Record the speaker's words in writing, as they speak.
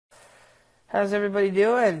How's everybody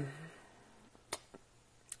doing?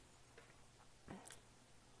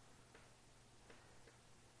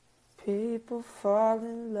 People fall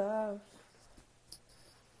in love.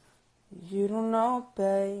 You don't know,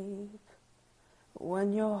 babe.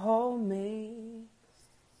 When you hold me,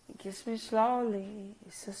 you kiss me slowly.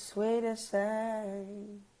 It's the sweetest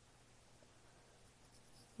thing.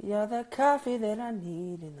 You're the coffee that I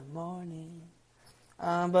need in the morning.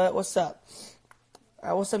 But what's up?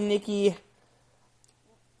 What's up, Nikki?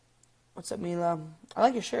 What's up, Mila? I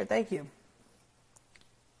like your shirt. Thank you.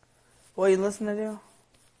 What are you listening to?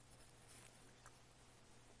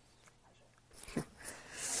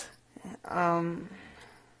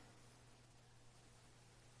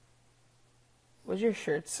 What's your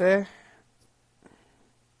shirt say?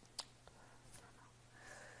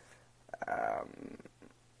 I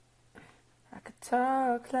could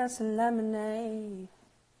talk glass of lemonade.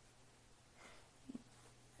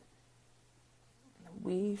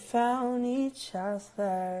 We found each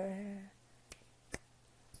other.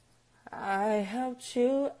 I helped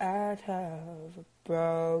you out of a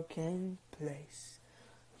broken place.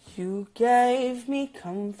 You gave me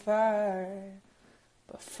comfort,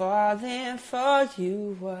 but falling for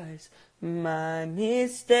you was my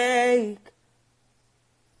mistake.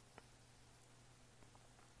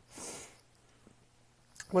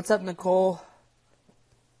 What's up, Nicole?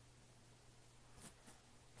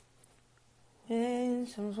 When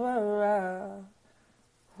times were rough,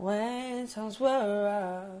 when times were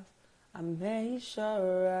rough, I made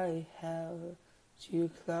sure I held you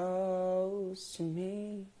close to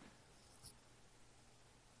me.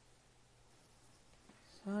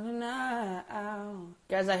 So now,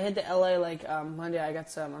 guys, I hit the LA like Monday.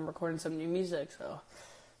 I'm recording some new music, so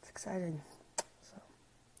it's exciting. So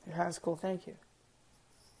your house is cool. Thank you.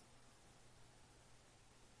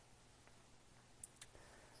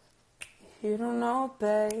 You don't know,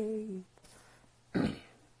 babe.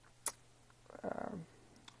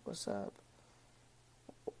 What's up?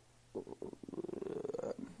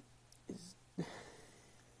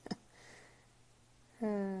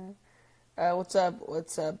 What's up?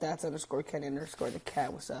 What's up? That's _Ken_ the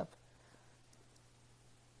cat. What's up?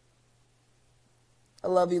 I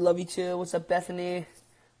love you too. What's up, Bethany?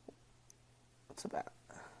 What's up?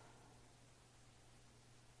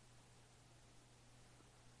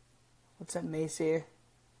 What's up, Macy? What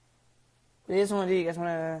do you guys want to do? You guys want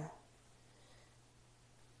to...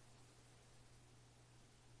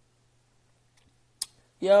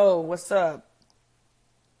 Yo, what's up?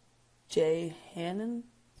 Jay Hannon?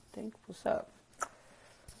 I think. What's up?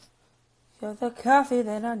 You're the coffee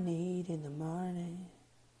that I need in the morning.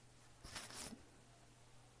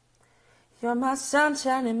 You're my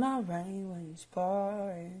sunshine in my rain when it's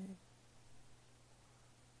pouring.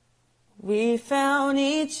 We found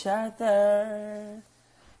each other.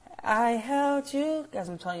 I held you. Guys,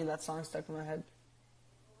 I'm telling you, that song stuck in my head.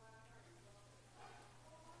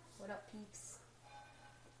 What up, peeps?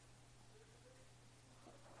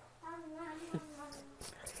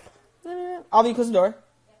 I'll be close the door.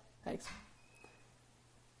 Thanks.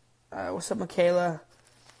 What's up, Michaela?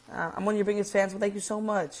 I'm one of your biggest fans, but thank you so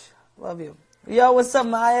much. Love you. Yo, what's up,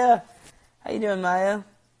 Maya? How you doing, Maya?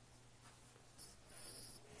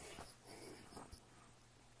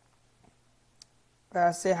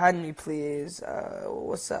 Say hi to me, please.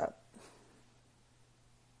 What's up?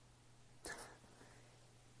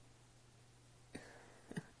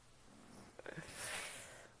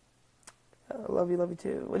 Love you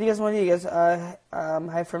too. What do you guys want to do? You guys,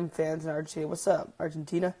 hi from fans in Argentina. What's up,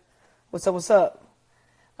 Argentina? What's up?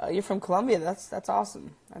 You're from Colombia. That's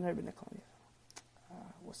awesome. I've never been to Colombia.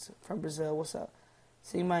 What's up? From Brazil? What's up?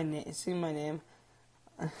 Sing my name.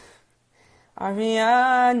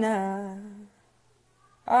 Ariana.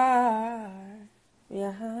 Ariana.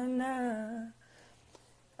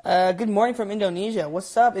 Good morning from Indonesia.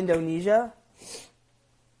 What's up, Indonesia?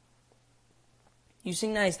 You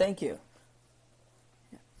sing nice. Thank you.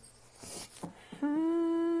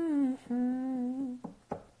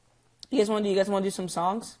 You guys want to do some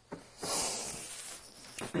songs?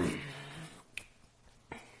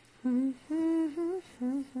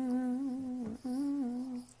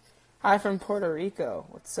 Hi from Puerto Rico.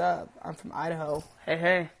 What's up? I'm from Idaho.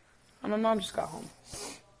 Hey. My mom just got home.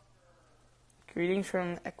 Greetings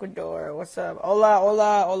from Ecuador. What's up? Hola.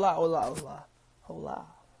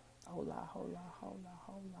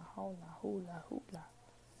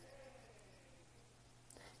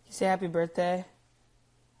 You say happy birthday?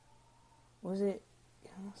 What was it?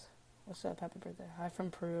 What's up? Happy birthday. Hi from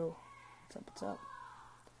Peru. What's up?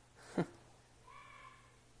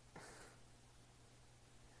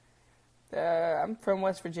 I'm from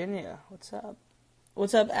West Virginia. What's up?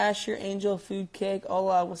 What's up, Asher, Angel, Food Cake,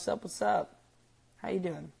 Ola? What's up? What's up? How you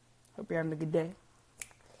doing? Hope you're having a good day.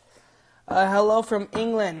 Hello from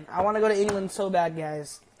England. I want to go to England so bad,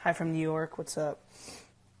 guys. Hi from New York. What's up?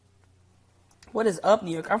 What is up,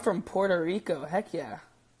 New York? I'm from Puerto Rico. Heck yeah.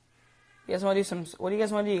 You guys want to do some? What do you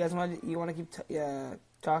guys want to do? You want to keep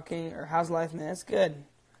talking, or how's life, man? It's good.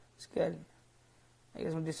 It's good. You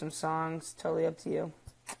guys want to do some songs? Totally up to you.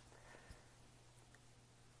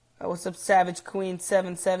 What's up, Savage Queen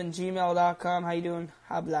 77gmail.com? How you doing?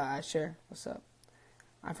 Habla, Asher. What's up?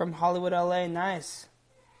 I'm from Hollywood, LA. Nice.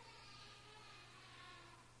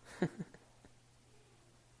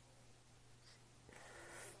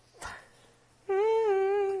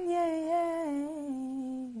 Yeah.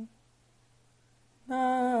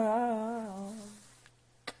 No.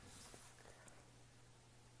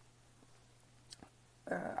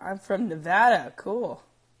 I'm from Nevada. Cool.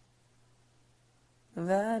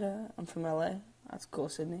 Nevada. I'm from LA. That's cool,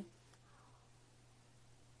 Sydney.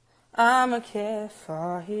 I'ma care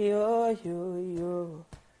for you.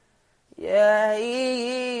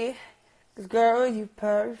 Yeah. 'Cause girl, you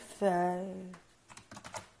perfect.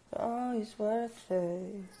 Always worth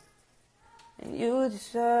it. And you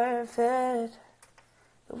deserve it.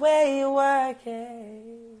 The way you work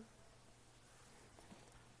it.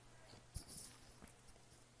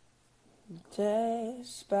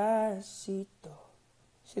 Despacito.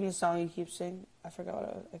 Sing the song you keep singing. I forgot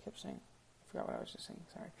what I kept saying. I forgot what I was just singing.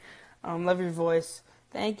 Sorry. Love your voice.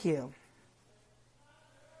 Thank you.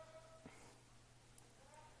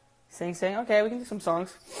 Sing. Okay, we can do some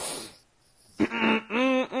songs.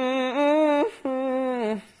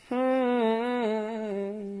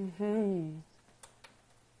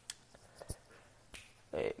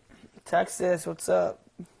 Wait, Texas, what's up?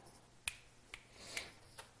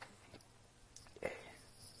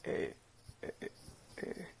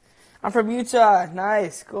 I'm from Utah.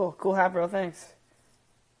 Nice. Cool hat, bro. Thanks.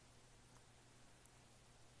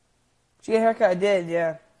 Did you get a haircut? I did,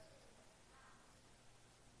 yeah.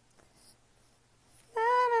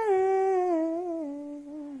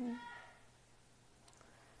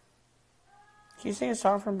 Can you sing a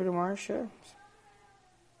song from Bruno Mars? Sure.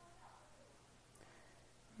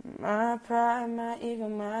 My pride, my ego,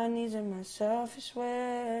 my needs, and my selfish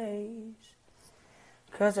ways.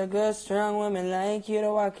 'Cause a good, strong woman like you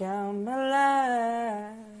to walk out my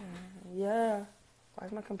life. Yeah. Why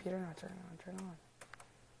is my computer not turning on? Turn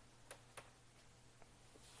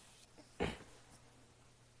on.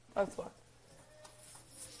 That's what.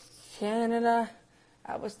 Canada,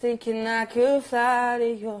 I was thinking I could fly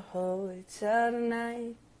to your hotel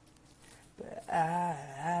tonight. But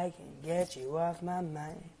I can't get you off my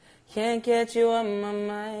mind. Can't get you off my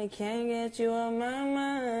mind. Can't get you off my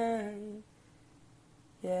mind.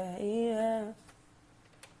 Yeah.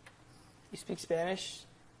 You speak Spanish?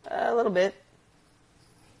 A little bit.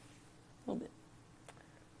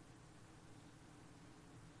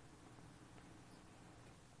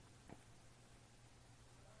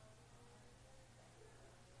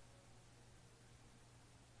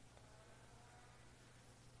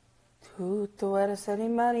 Tú eres el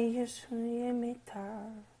imán y yo soy el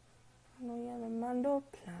mitad. No ya me mando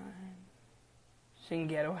plan. Sing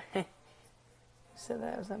Getaway. Who said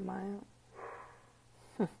that? Was that Maya?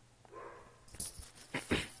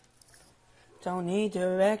 Don't need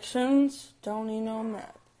directions, don't need no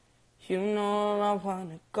map. You know where I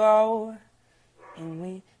wanna go. And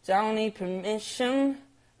we don't need permission,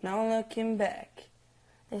 no looking back.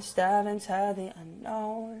 Let's dive into the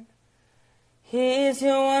unknown. Here's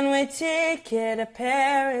your one-way ticket to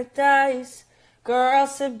paradise. Girl,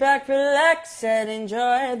 sit back, relax, and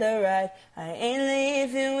enjoy the ride. I ain't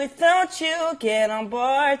leaving without you. Get on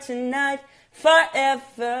board tonight,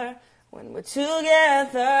 forever, when we're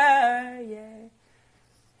together, yeah.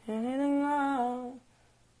 Anything wrong?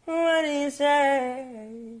 What do you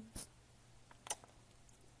say?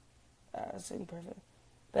 Sing perfect.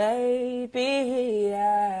 Baby,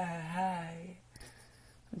 I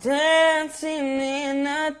dancing in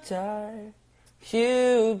the dark,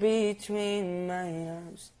 you between my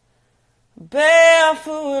arms,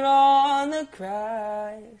 barefoot on the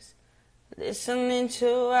grass, listening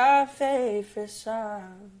to our favorite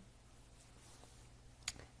song.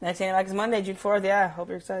 Next thing like is Monday, June 4th. Yeah, hope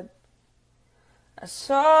you're excited. I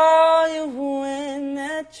saw you in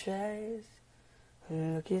that dress,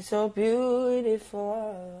 looking so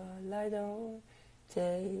beautiful, like those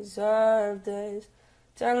days of days.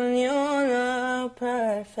 Telling you look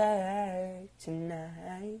perfect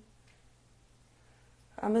tonight.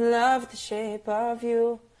 I'm in love with the shape of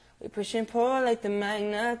you. We push and pull like the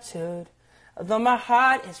magnitude Although my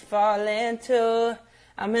heart is falling too,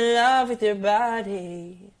 I'm in love with your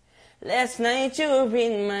body. Last night you were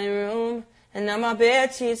in my room, and now my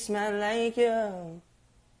bed sheets smell like you.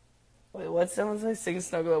 Wait, what? Someone's like singing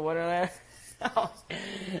Snuggle in Wonderland?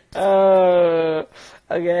 Oh,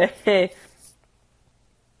 okay.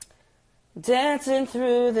 Dancing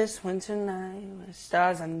through this winter night, with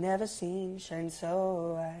stars I've never seen shine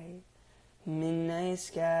so bright. Midnight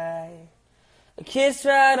sky, a kiss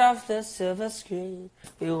right off the silver screen.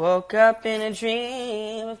 We woke up in a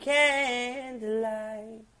dream of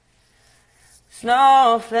candlelight.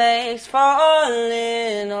 Snowflakes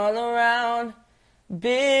falling all around,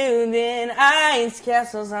 building ice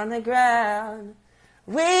castles on the ground.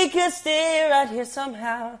 We could stay right here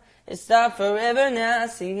somehow and stop forever now,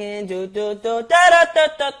 singing do do do da da da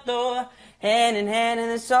da do, hand in hand in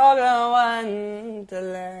the song of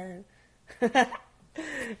Wonderland.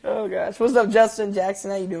 Oh gosh, what's up, Justin Jackson?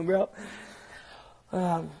 How you doing, bro?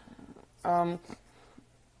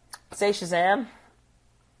 Say Shazam.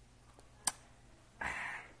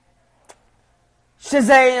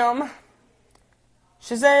 Shazam!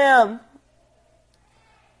 Shazam!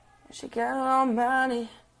 She got all money.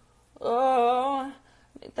 Oh,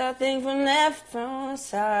 make that thing from left from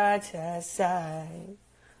side to side.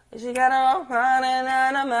 She got all money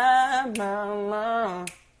and a mama.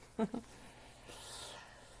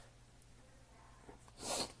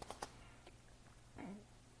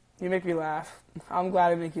 You make me laugh. I'm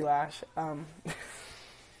glad I make you laugh.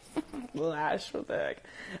 Lash, what the heck?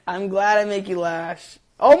 I'm glad I make you lash.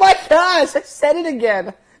 Oh my gosh, I said it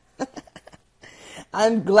again.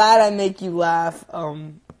 I'm glad I make you laugh.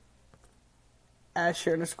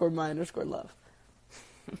 Asher _my_love.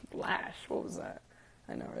 Lash, what was that?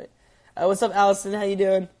 I know, right? What's up, Allison? How you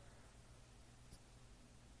doing?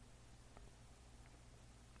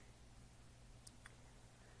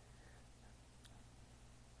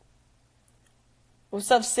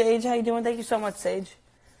 What's up, Sage? How you doing? Thank you so much, Sage.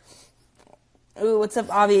 Ooh, what's up,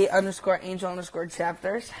 Avi _angel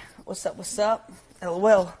 _chapters? What's up, what's up?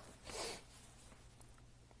 LOL.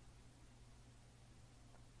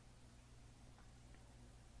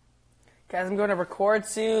 Guys, I'm going to record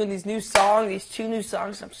soon. These two new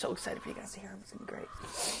songs. I'm so excited for you guys to hear them. It's going to be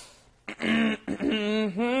great.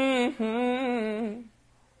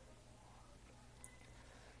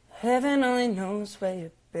 Heaven only knows where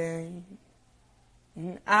you've been,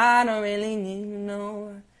 and I don't really need to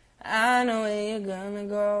know. I know where you're gonna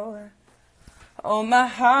go. Oh, my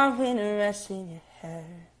heart when it rests in your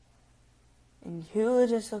hair, and you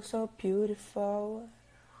just look so beautiful.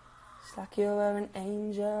 It's like you're an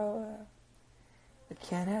angel. But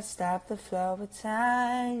can I stop the flow of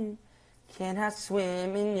time? Can I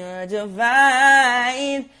swim in your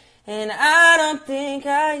divine? And I don't think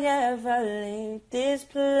I ever leave this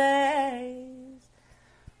place.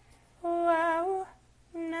 Wow.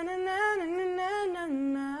 Na na na na na na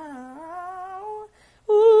na.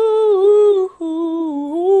 Ooh,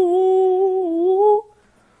 ooh,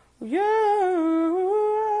 yeah.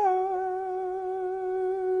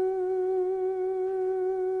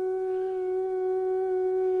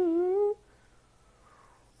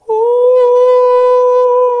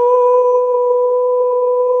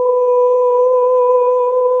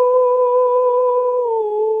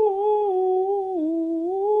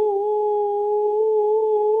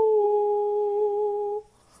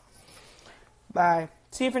 Bye.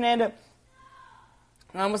 See you, Fernando.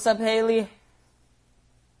 What's up, Haley?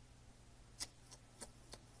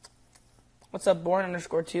 What's up, Born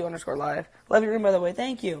 _2_live? Love your room, by the way.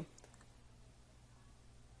 Thank you.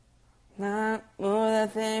 Not move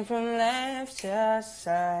that thing from left to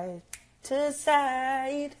side to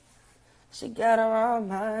side. She got her own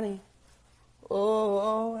money.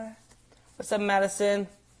 Oh. What's up, Madison?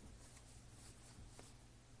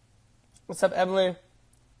 What's up, Emily?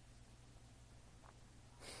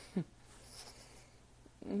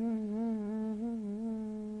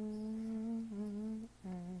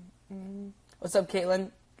 What's up,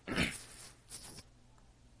 Caitlin?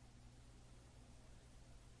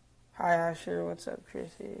 Hi, Asher. What's up,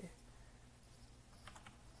 Chrissy?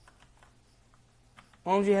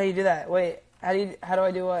 OMG, how you do that? Wait, how do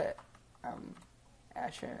I do what?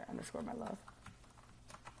 Asher _my_love.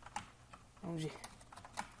 OMG.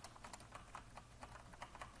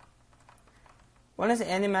 When is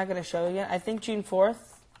Andy Mac going to show again? I think June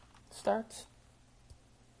 4th starts.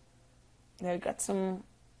 Yeah, got some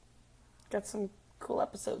cool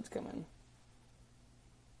episodes coming.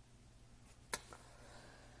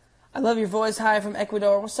 I love your voice. Hi from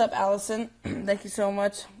Ecuador. What's up, Allison? Thank you so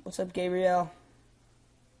much. What's up, Gabrielle?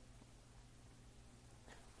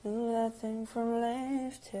 Do that thing from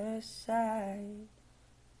left to side.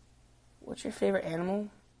 What's your favorite animal?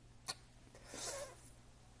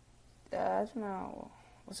 I don't know.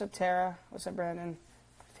 What's up, Tara? What's up, Brandon?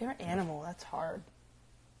 Favorite animal? That's hard.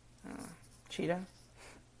 Cheetah?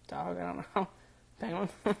 Dog? I don't know. Penguin?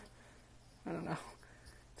 I don't know.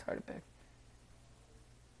 It's hard to pick.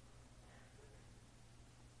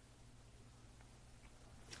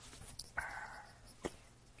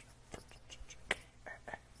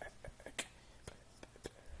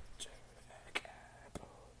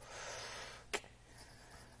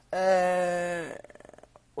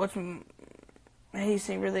 What's... Hey, you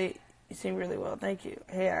sing really well. Thank you.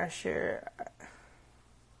 Hey, Asher.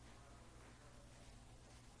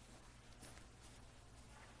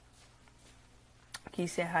 Can you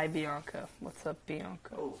say hi, Bianca? What's up,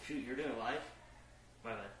 Bianca? Oh, shoot, you're doing live?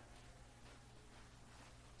 My bad.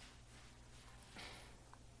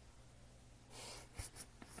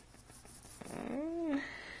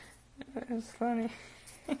 That's funny.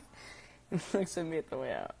 He looks at me at the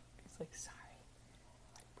way out. He's like, sorry.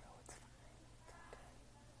 I'm like, bro, it's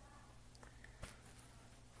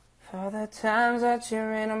fine. For the times that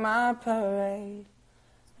you're in my parade,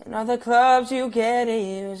 and all the clubs you get to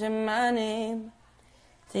using my name.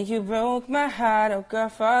 Think you broke my heart, oh girl,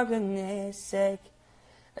 for goodness sake.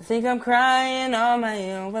 I think I'm crying on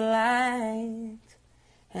my own light.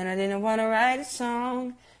 And I didn't want to write a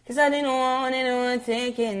song, 'cause I didn't want anyone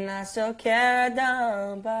thinking I still cared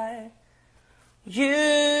down. But you,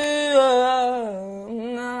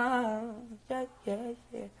 no, yeah, yeah,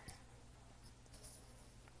 yeah.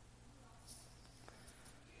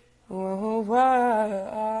 Whoa, whoa,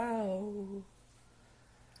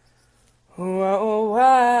 whoa,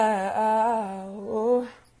 whoa.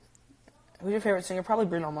 Who's your favorite singer? Probably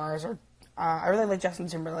Bruno Mars. Or I really like Justin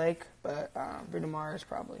Timberlake, but Bruno Mars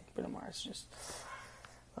probably. Bruno Mars just.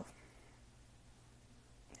 Oh.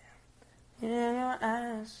 Yeah. In your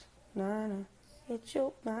eyes, no, get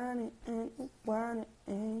your money and want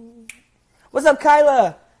it. What's up,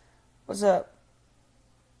 Kyla? What's up?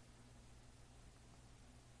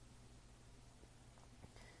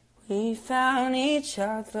 We found each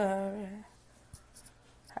other.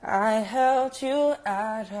 I helped you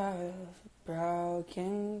out of a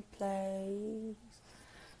broken place.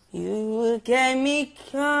 You gave me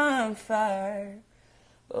comfort,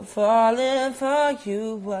 but falling for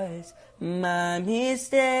you was my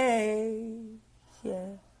mistake.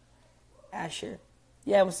 Yeah. Asher.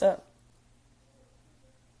 Yeah, what's up?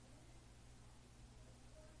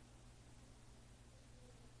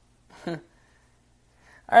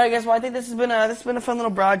 All right, guys. Well, I think this has been a fun little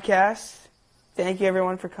broadcast. Thank you,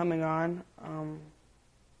 everyone, for coming on.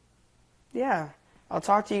 Yeah, I'll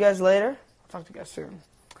talk to you guys later. I'll talk to you guys soon.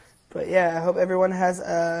 But yeah, I hope everyone has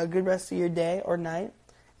a good rest of your day or night,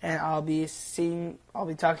 and I'll be talking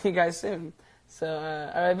to you guys soon. So,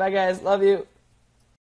 all right, bye, guys. Love you.